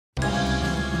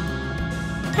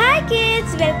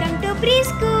kids, welcome to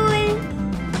preschool.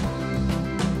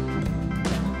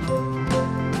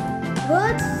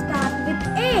 Words start with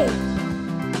A.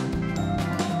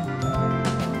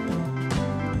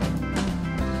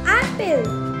 Apple.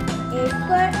 A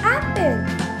for apple.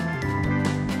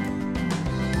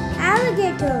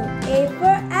 Alligator. A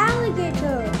for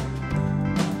alligator.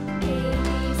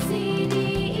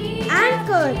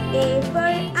 Anchor. A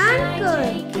for anchor.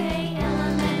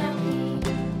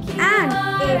 Ant.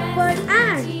 A for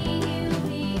ant.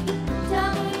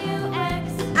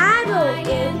 Arrow.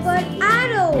 A for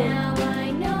arrow.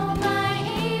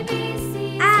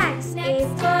 Axe. A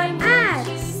for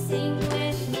axe.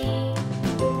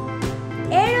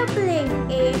 Aeroplane.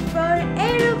 A for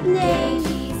aeroplane.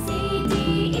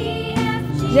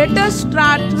 Let us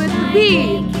start with B.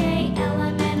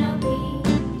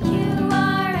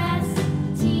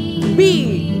 B.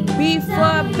 B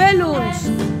for balloons.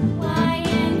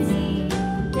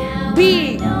 B.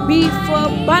 B for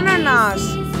bananas.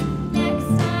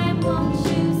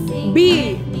 B.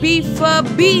 B for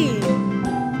bee.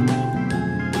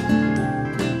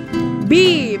 B.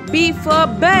 B for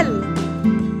bell.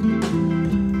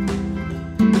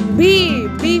 B.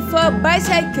 B for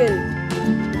bicycle.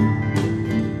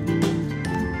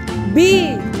 B.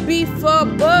 B for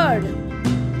bird.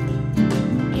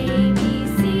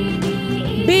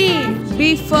 B.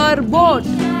 B for boat.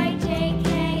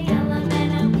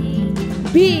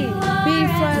 B. B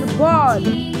for ball.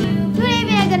 Today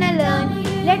we are gonna learn.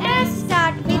 Let us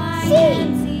start with C.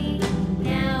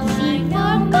 C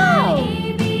for cow.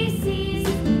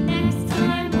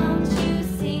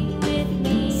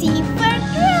 C for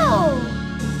crow.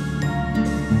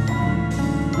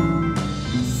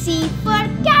 C for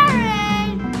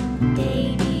carrot.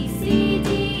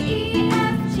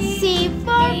 C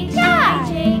for cat.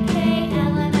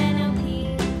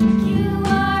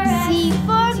 C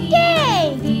for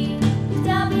cake.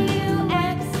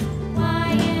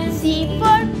 C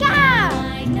for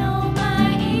cat.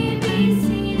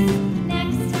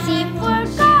 C for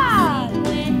car.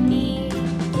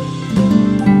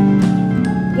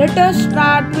 Let us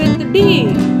start with D.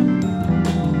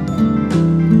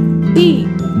 D.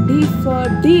 D for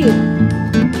deer.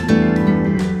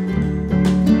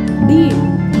 D.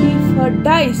 D for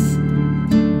dice.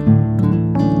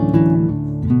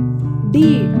 D.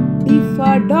 D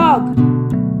for dog.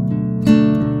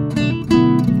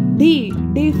 D.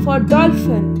 D for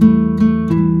dolphin.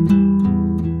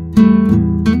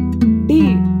 D.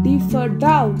 D for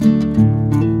dove.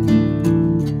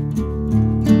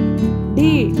 D.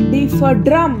 D for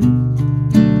drum.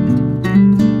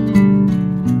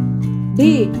 D.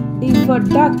 D for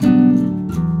duck.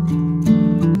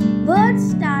 Words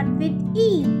start with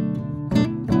E.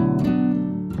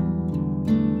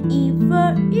 E for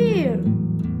ear.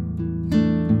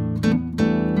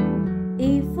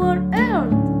 E for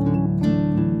earth.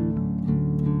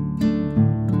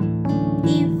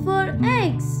 E for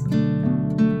eggs.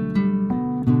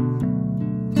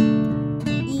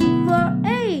 E for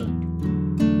eight.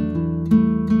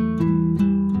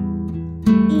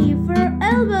 E for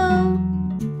elbow.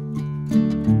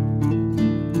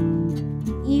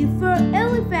 E for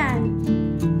elephant.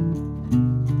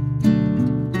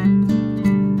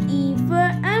 E for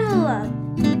envelope.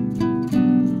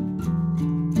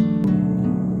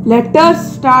 Let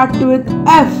us start with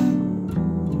F.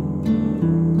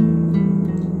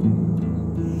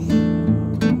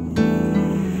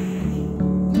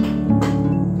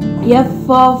 F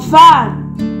for fan.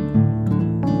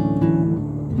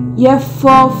 F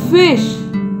for fish.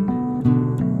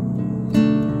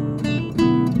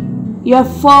 F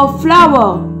for flower.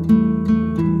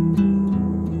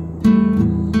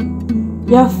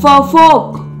 F for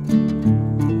fork.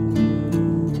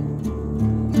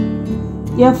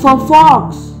 F for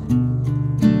fox.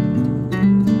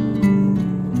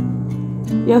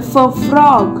 F for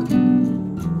frog.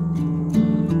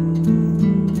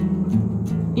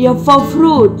 F for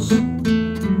fruits.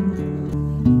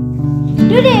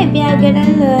 Today we are gonna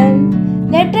learn.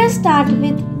 Let us start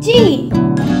with G.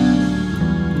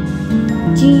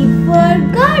 G for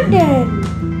garden.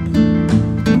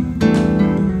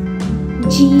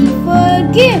 G for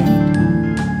gift.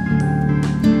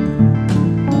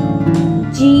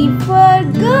 G for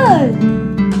girl.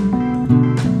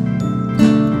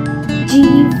 G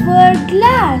for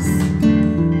glass.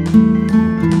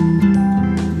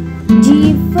 G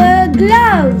for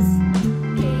gloves.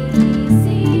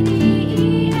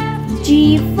 G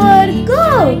for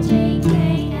goat.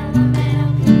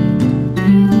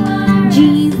 G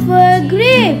for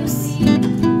grapes.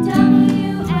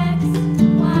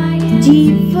 G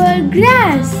for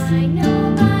grass.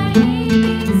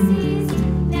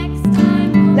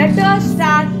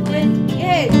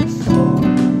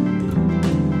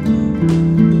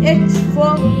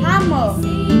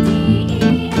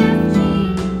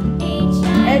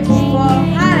 for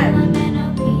hand.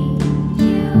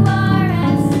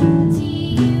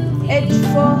 H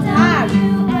for hat.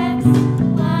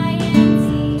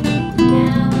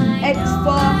 X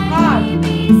for heart.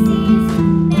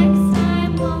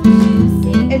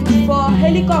 H for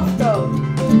helicopter.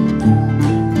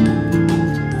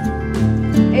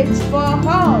 H for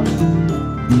house.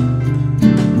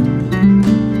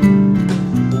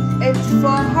 H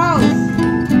for house.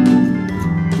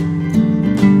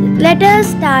 Let us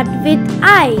start with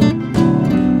I.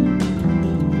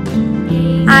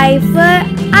 I for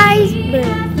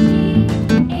iceberg.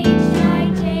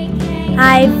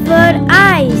 I for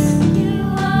ice.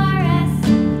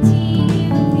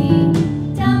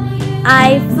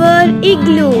 I for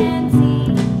igloo.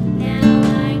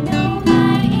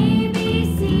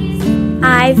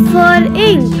 I for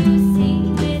ink.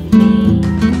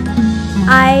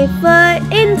 I for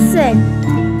insect.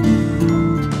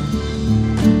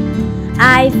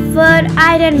 I for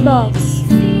iron box.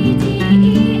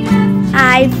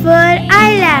 I for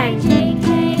island.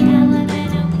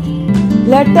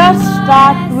 Let us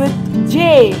start with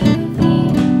J.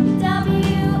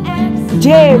 J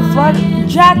for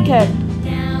jacket.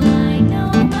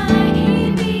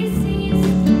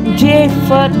 J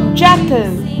for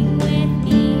jackal.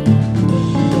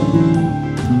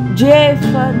 J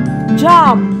for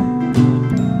jam.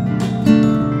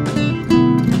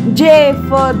 J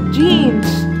for jeans.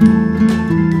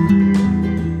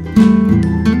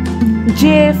 J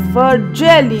for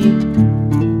jelly.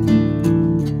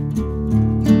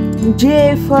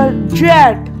 J for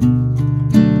jet.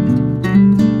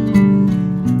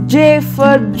 J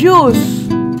for juice.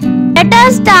 Let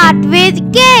us start with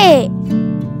K.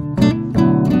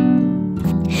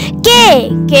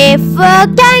 K for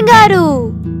kangaroo.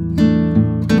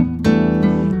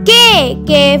 K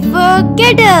for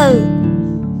kettle.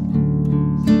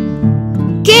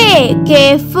 K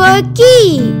for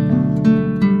key.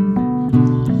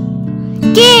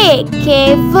 K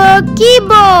for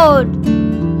keyboard.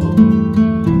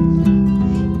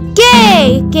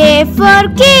 K for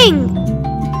king.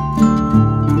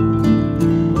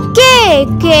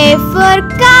 K for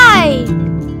kite.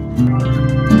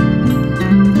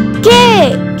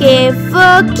 K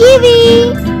for kiwi.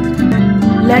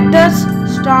 Let us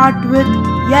start with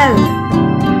L.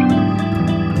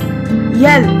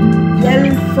 L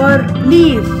for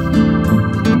leaf.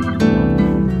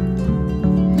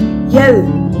 L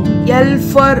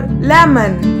for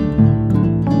lemon.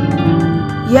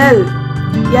 L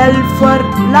for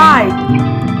light.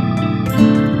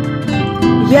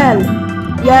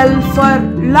 L for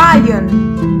lion.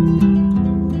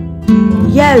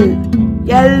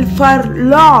 L for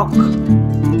lock.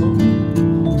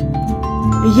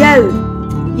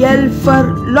 L for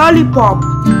lollipop.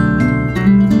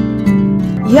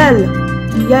 L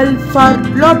for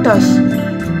lotus.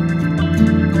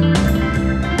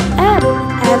 M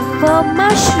for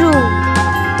mushroom.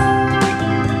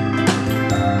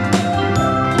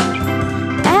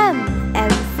 M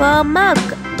for mug.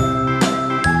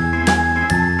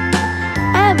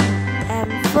 M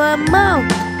for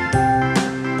mouth.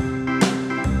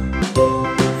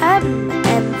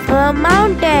 M for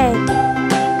mountain.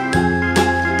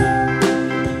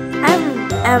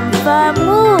 M for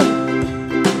moon.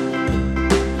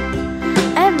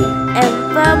 M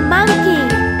for monkey.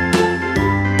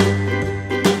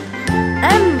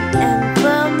 M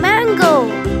for mango.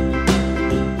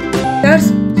 Let's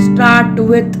start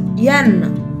with N.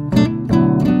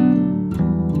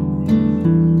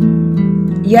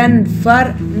 N for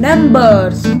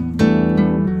numbers.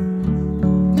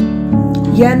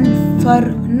 N for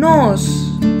nose.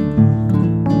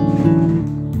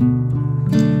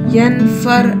 N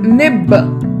for nib.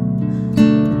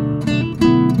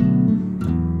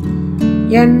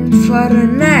 N for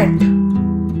net.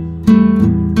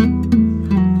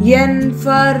 N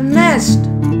for nest.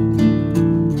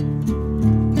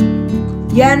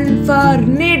 N for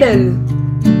needle.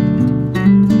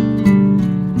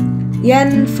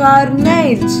 N for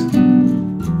nails.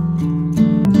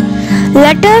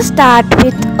 Let us start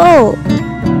with O.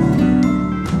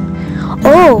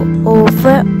 O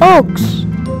for oaks.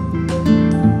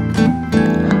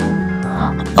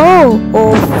 O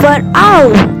for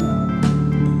owl.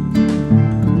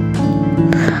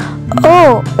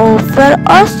 O for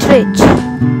ostrich.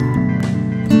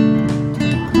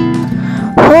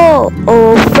 O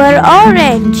for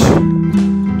orange.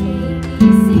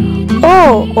 O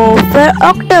for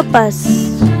octopus.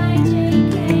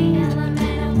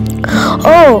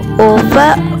 O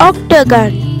for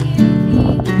octagon.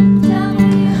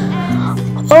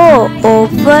 O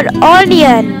for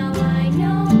onion.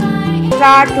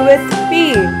 Start with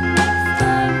P.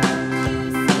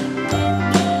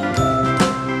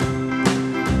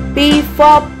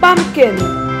 for pumpkin.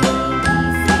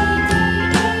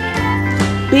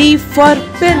 P for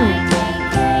pin.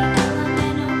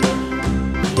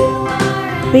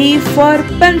 P for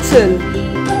pencil.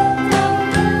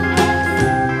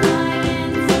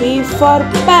 P for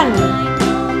pen.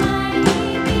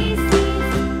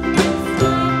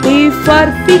 P for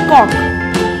peacock.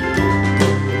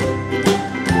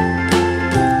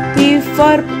 P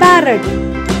for parrot.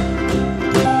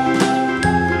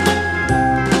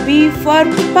 P for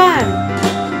pan.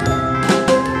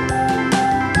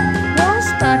 Words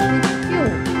start with Q.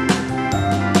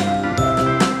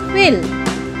 Quill.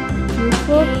 Q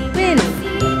for quill.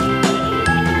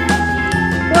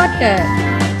 Water.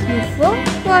 Q for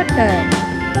water.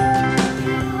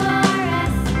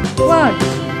 Watch.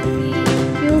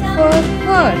 Q for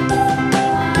watch.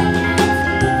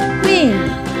 Queen.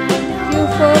 Q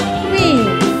for queen.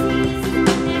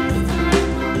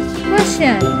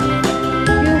 Question.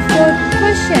 Q for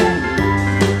question.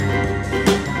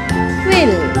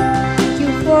 Quill. Q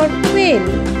for quill.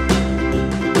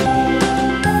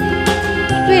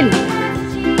 Quill.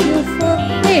 Q for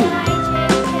quill.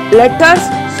 Letters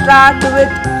start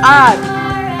with R.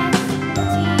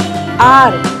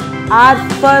 R. R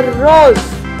for rose.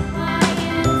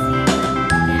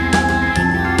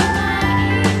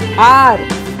 R.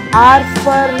 R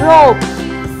for rope.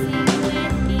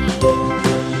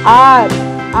 R.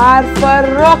 R for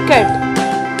rocket.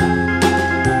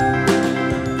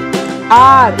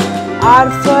 R. R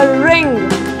for ring.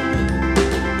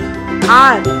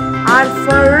 R. R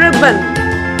for ribbon.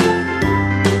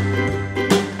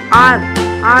 R.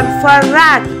 R for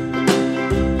rat.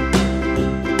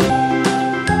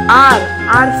 R.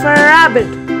 R for rabbit.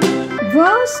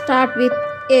 Words start with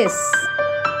S.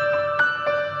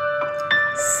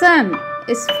 Sun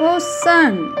is for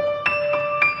sun.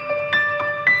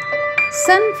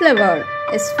 Sunflower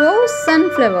is for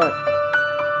sunflower.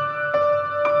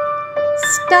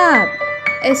 Star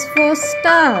is for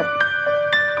star.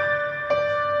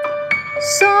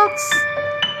 Socks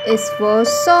is for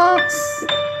socks.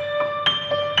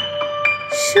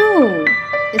 Shoe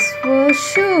is for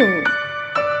shoe.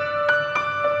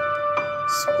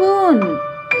 Spoon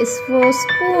is for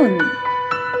spoon.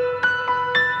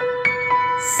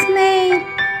 Snail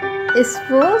is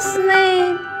for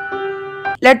snail.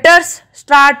 Letters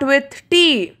start with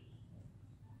T.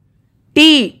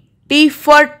 T. T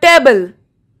for table.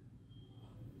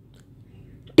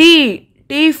 T.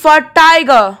 T for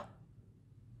tiger.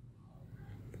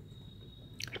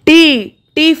 T.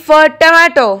 T for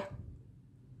tomato.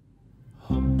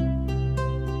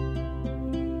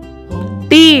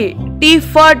 T. T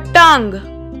for tongue.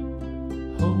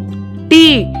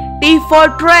 T. T for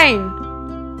train.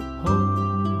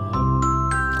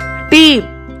 T.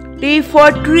 T for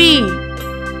tree.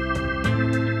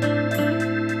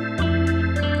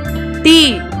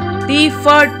 T. T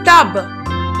for tub.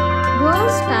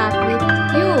 Words start with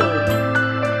U.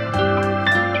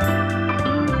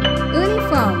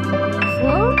 Uniform. U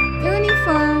for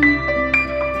uniform.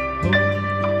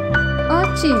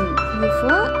 Urchin. U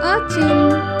for urchin.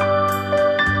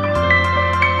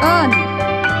 On.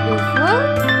 U for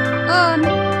on.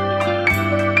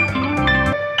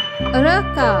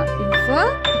 Raka. U for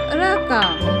raka.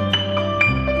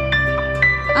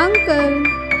 Uncle.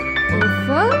 U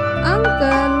for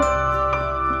uncle.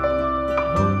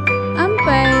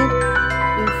 Umpire.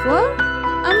 U for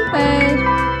umpire.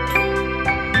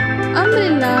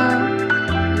 Umbrella.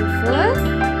 U for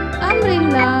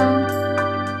umbrella.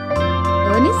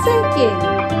 Unicycle.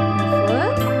 U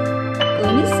for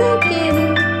unicycle.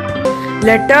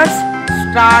 Letters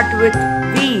start with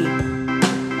V.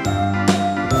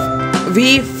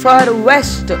 V for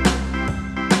West.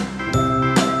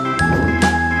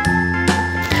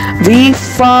 V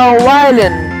for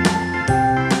violin.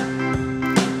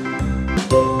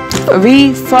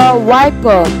 V for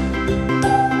viper.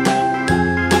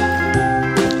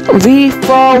 V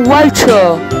for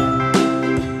vulture.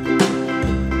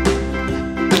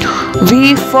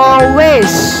 V for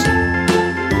vase.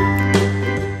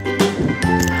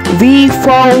 V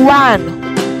for van.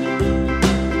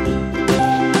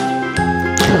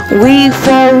 V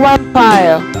for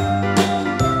vampire.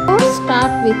 Words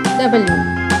start with W.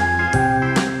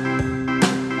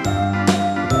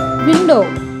 Window.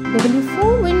 W for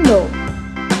window.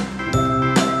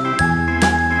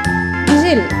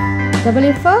 Whistle.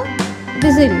 W for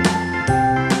whistle.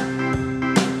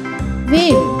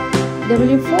 Wheel.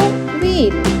 W for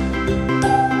wheel.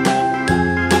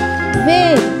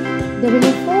 Whale.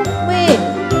 W for whale.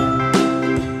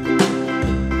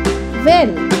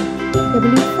 Well.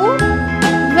 W for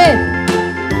well.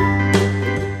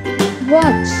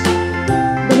 Watch.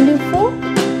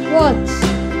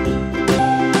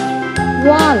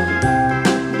 wall.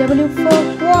 W for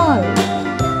wall.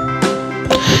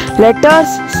 Let us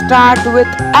start with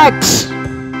X.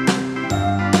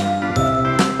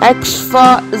 X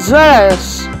for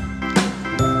Xerox.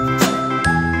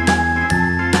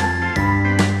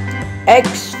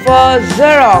 X for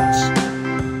Xerox.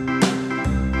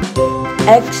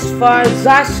 X for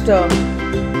Xaster.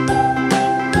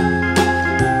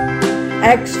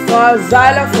 X for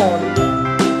xylophone.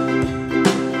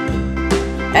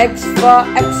 X for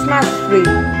Xmas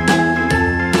tree.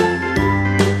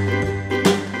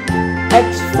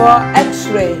 X for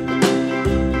X-ray.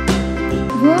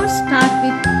 Words start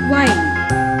with Y.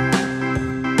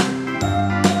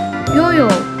 Yo-yo.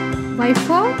 Y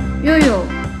for yo-yo.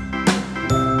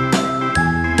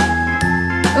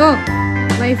 Oak.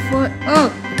 Y for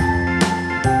oak.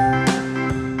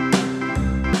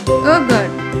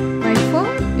 Yogurt. Y for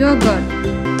yogurt.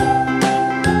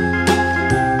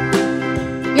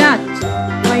 Yacht.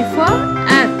 Y for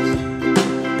yacht.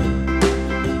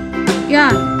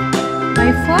 Yarn.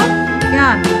 Y for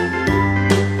yarn.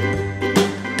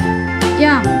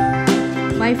 Yam.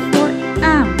 Y for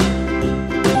am.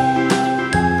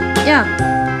 Yak.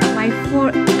 Y for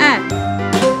egg.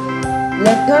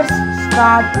 Let us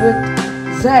start with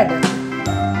Z.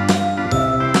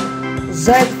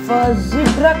 Z for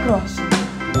zebra crossing.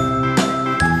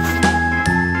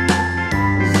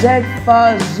 Z for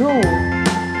zoo.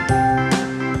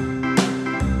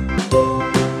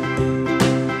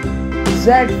 Z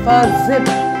for zip.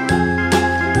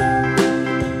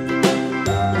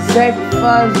 Z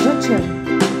for zucchini.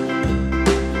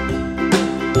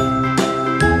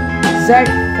 Z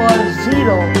for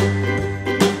zero.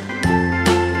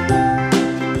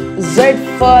 Z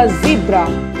for zebra.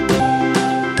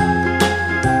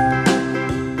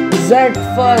 Z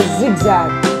for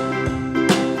zigzag.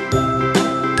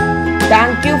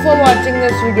 Thank you for watching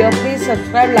this video. Please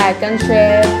subscribe, like and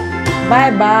share.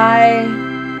 Bye bye.